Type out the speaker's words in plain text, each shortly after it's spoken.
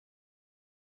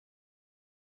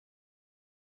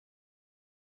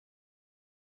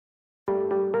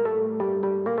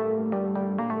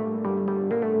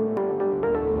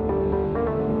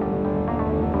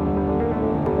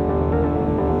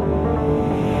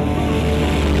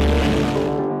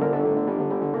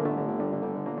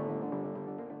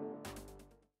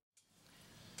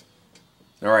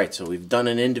Alright, so we've done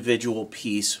an individual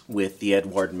piece with the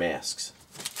Eduard masks.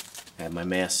 I have my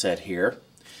mask set here.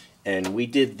 And we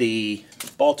did the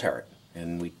ball turret.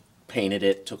 And we painted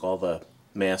it, took all the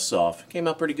masks off. Came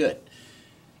out pretty good.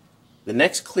 The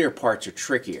next clear parts are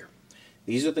trickier.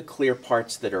 These are the clear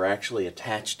parts that are actually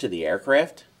attached to the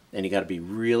aircraft. And you got to be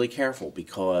really careful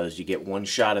because you get one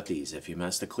shot at these. If you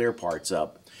mess the clear parts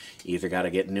up, you either got to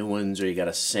get new ones or you got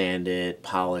to sand it,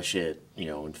 polish it,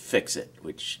 and fix it,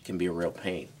 which can be a real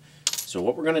pain. So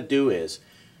what we're going to do is,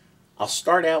 I'll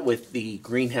start out with the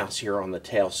greenhouse here on the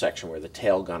tail section where the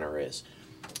tail gunner is.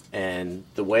 And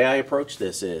the way I approach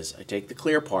this is, I take the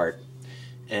clear part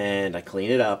and I clean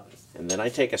it up, and then I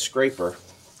take a scraper.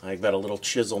 I've got a little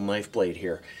chisel knife blade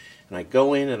here. And I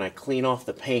go in and I clean off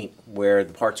the paint where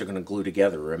the parts are going to glue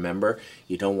together. Remember,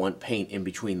 you don't want paint in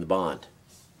between the bond.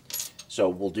 So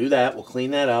we'll do that, we'll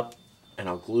clean that up, and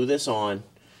I'll glue this on,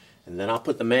 and then I'll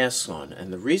put the masks on.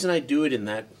 And the reason I do it in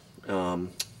that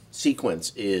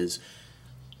sequence is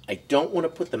I don't want to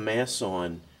put the masks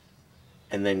on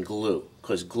and then glue,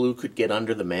 because glue could get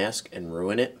under the mask and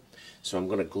ruin it. So I'm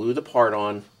going to glue the part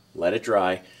on, let it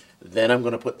dry, then I'm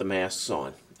going to put the masks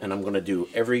on. And I'm going to do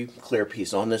every clear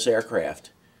piece on this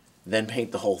aircraft, then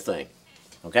paint the whole thing.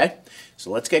 Okay? So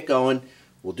let's get going.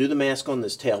 We'll do the mask on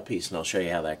this tail piece, and I'll show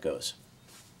you how that goes.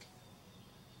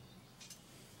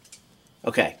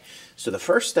 Okay, so the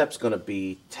first step is going to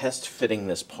be test fitting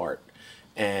this part.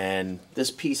 And this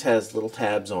piece has little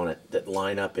tabs on it that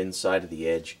line up inside of the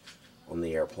edge on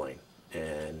the airplane.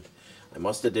 And I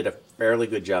must have did a fairly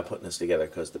good job putting this together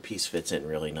because the piece fits in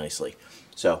really nicely.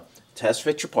 So test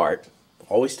fit your part.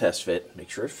 Always test fit, make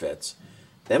sure it fits.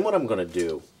 Then what I'm going to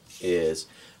do is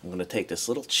I'm going to take this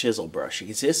little chisel brush. You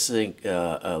can see this is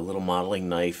a little modeling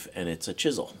knife, and it's a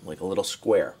chisel, like a little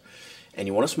square. And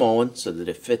you want a small one so that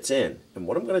it fits in. And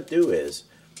what I'm going to do is,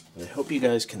 and I hope you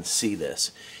guys can see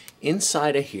this,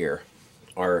 inside of here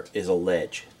is a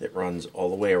ledge that runs all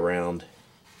the way around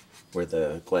where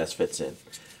the glass fits in.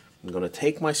 I'm going to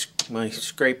take my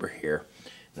scraper here,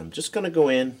 and I'm just going to go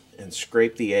in and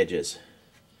scrape the edges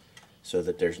so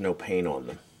that there's no paint on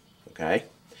them. Okay?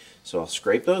 So I'll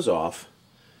scrape those off.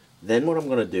 Then what I'm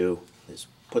going to do is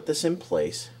put this in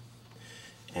place,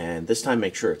 and this time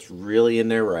make sure it's really in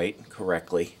there right,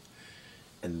 correctly.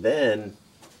 And then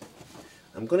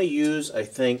I'm going to use, I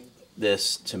think,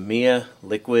 this Tamiya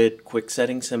liquid quick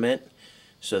setting cement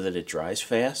so that it dries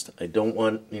fast. I don't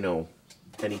want,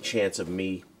 any chance of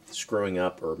me screwing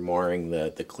up or marring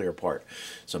the clear part.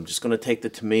 So I'm just going to take the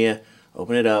Tamiya,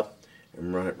 open it up,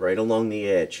 and run it right along the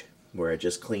edge where I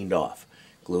just cleaned off.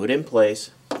 Glue it in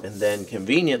place, and then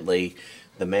conveniently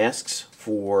the masks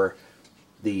for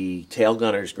the tail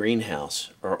gunner's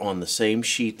greenhouse are on the same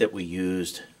sheet that we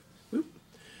used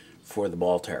for the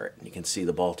ball turret. You can see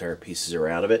the ball turret pieces are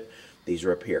out of it. These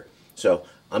are up here. So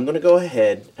I'm going to go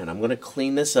ahead and I'm going to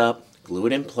clean this up, glue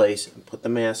it in place, and put the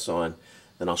masks on.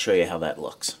 Then I'll show you how that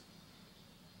looks.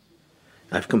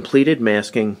 I've completed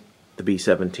masking the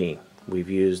B-17. We've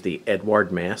used the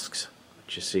Eduard masks,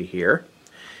 which you see here,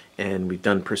 and we've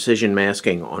done precision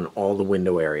masking on all the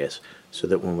window areas so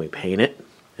that when we paint it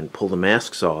and pull the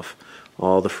masks off,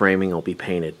 all the framing will be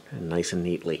painted and nice and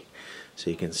neatly. So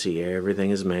you can see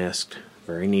everything is masked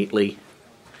very neatly.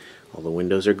 All the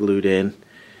windows are glued in,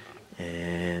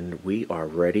 and we are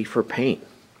ready for paint.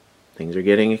 Things are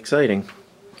getting exciting.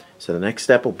 So the next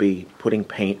step will be putting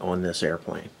paint on this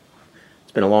airplane.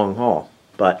 It's been a long haul,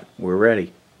 but we're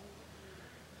ready.